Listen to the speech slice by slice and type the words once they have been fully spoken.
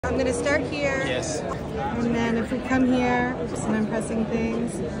I'm gonna start here. Yes. And then if we come here, oops, and I'm pressing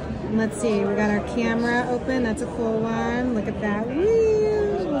things. And let's see, we got our camera open. That's a cool one. Look at that. Woo!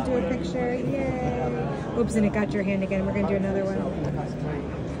 We'll do a picture. Yay! Oops, and it got your hand again. We're gonna do another one.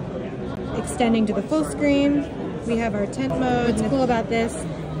 Extending to the full screen. We have our tent mode. What's cool about this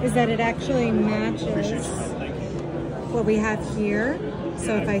is that it actually matches what we have here.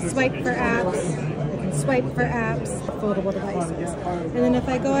 So if I swipe for apps, I can swipe for apps, foldable devices. And then if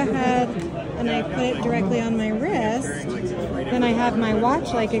I go ahead and I put it directly on my wrist, then I have my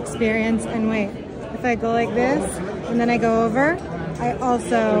watch-like experience. And wait, if I go like this and then I go over, I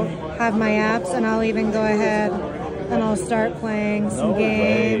also have my apps, and I'll even go ahead and I'll start playing some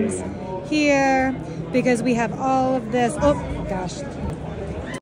games here because we have all of this. Oh gosh.